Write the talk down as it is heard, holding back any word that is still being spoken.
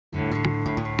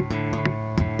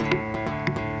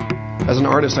As an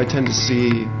artist, I tend to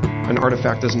see an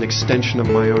artifact as an extension of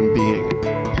my own being,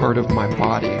 part of my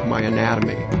body, my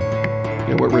anatomy. You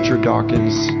know, what Richard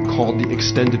Dawkins called the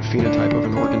extended phenotype of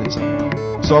an organism.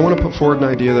 So I want to put forward an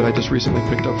idea that I just recently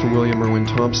picked up from William Irwin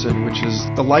Thompson, which is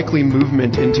the likely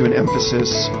movement into an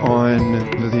emphasis on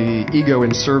the ego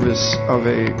in service of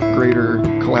a greater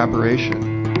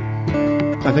collaboration.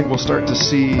 I think we'll start to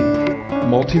see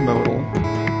multimodal,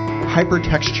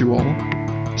 hypertextual,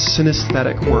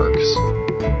 synesthetic works,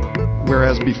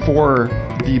 whereas before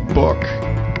the book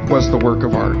was the work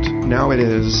of art. Now it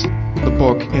is the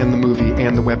book and the movie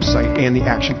and the website and the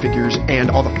action figures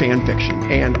and all the fan fiction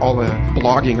and all the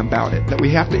blogging about it. That we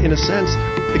have to, in a sense,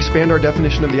 expand our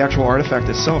definition of the actual artifact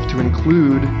itself to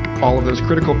include all of those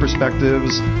critical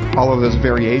perspectives, all of those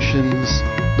variations,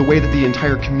 the way that the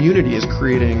entire community is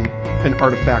creating an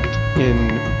artifact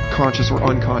in conscious or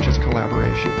unconscious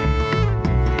collaboration.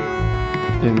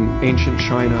 In ancient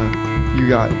China, you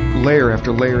got layer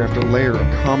after layer after layer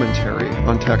of commentary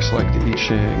on texts like the I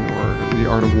Ching or the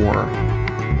Art of War.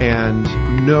 And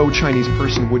no Chinese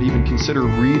person would even consider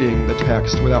reading the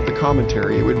text without the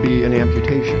commentary. It would be an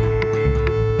amputation.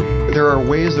 There are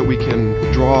ways that we can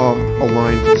draw a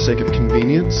line for the sake of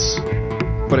convenience,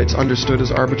 but it's understood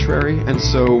as arbitrary. And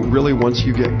so really once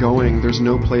you get going, there's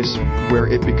no place where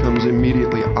it becomes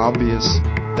immediately obvious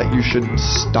that you should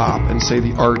stop and say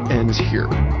the art ends here.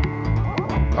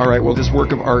 All right, well, this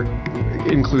work of art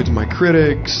includes my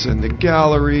critics and the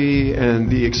gallery and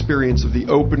the experience of the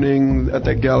opening at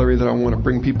that gallery that I want to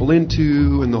bring people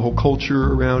into and the whole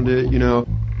culture around it, you know.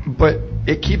 But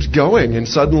it keeps going, and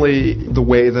suddenly the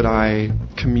way that I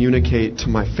communicate to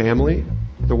my family,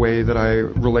 the way that I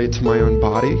relate to my own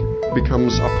body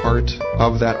becomes a part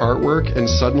of that artwork, and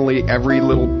suddenly every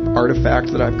little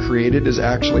artifact that I've created is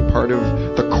actually part of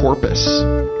the corpus,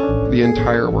 the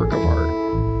entire work of art.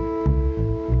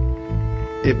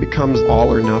 It becomes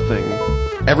all or nothing.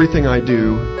 Everything I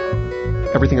do,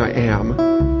 everything I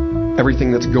am,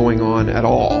 everything that's going on at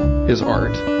all is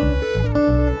art.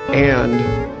 And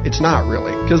it's not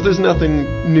really, because there's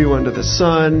nothing new under the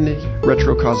sun.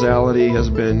 Retrocausality has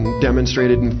been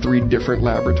demonstrated in 3 different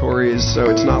laboratories, so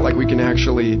it's not like we can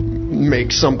actually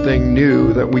make something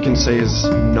new that we can say is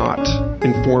not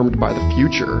informed by the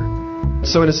future.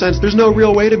 So in a sense, there's no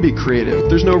real way to be creative.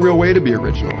 There's no real way to be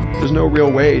original. There's no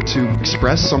real way to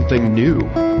express something new.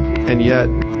 And yet,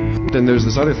 then there's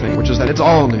this other thing, which is that it's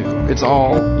all new. It's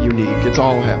all unique. It's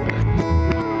all happening.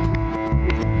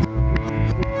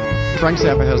 Frank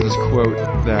Zappa has this quote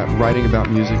that writing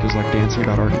about music is like dancing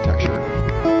about architecture.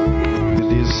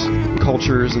 These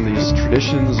cultures and these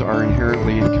traditions are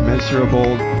inherently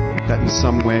incommensurable, that in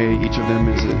some way each of them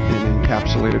is an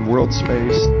encapsulated world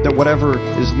space, that whatever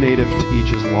is native to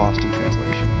each is lost in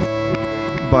translation.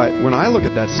 But when I look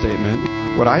at that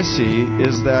statement, what I see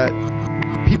is that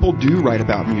people do write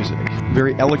about music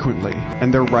very eloquently,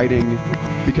 and they're writing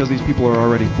because these people are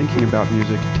already thinking about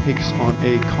music, takes on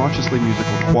a consciously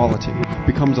musical quality,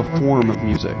 becomes a form of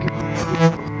music.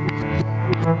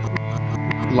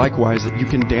 Likewise, that you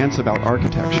can dance about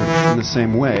architecture in the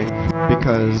same way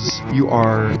because you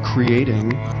are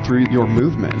creating, through your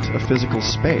movement, a physical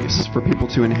space for people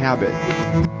to inhabit.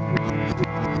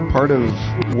 Part of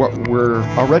what we're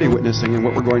already witnessing and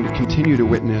what we're going to continue to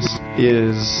witness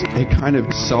is a kind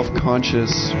of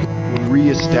self-conscious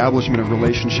re-establishment of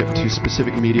relationship to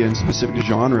specific media and specific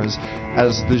genres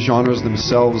as the genres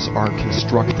themselves are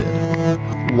constructed.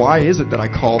 Why is it that I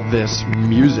call this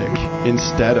music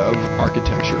instead of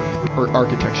architecture, or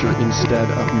architecture instead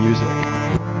of music?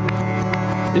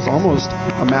 It's almost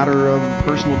a matter of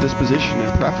personal disposition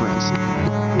and preference.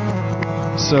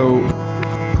 So,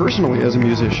 personally as a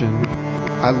musician,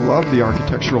 I love the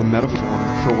architectural metaphor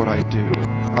for what I do.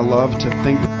 I love to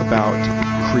think about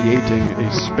creating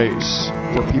a space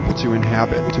for people to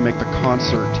inhabit, to make the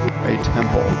concert a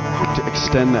temple, to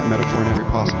extend that metaphor in every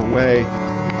possible way,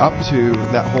 up to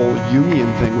that whole Jungian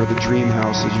thing where the dream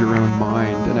house is your own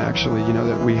mind, and actually, you know,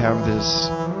 that we have this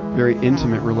very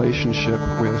intimate relationship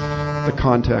with the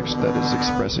context that is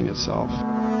expressing itself.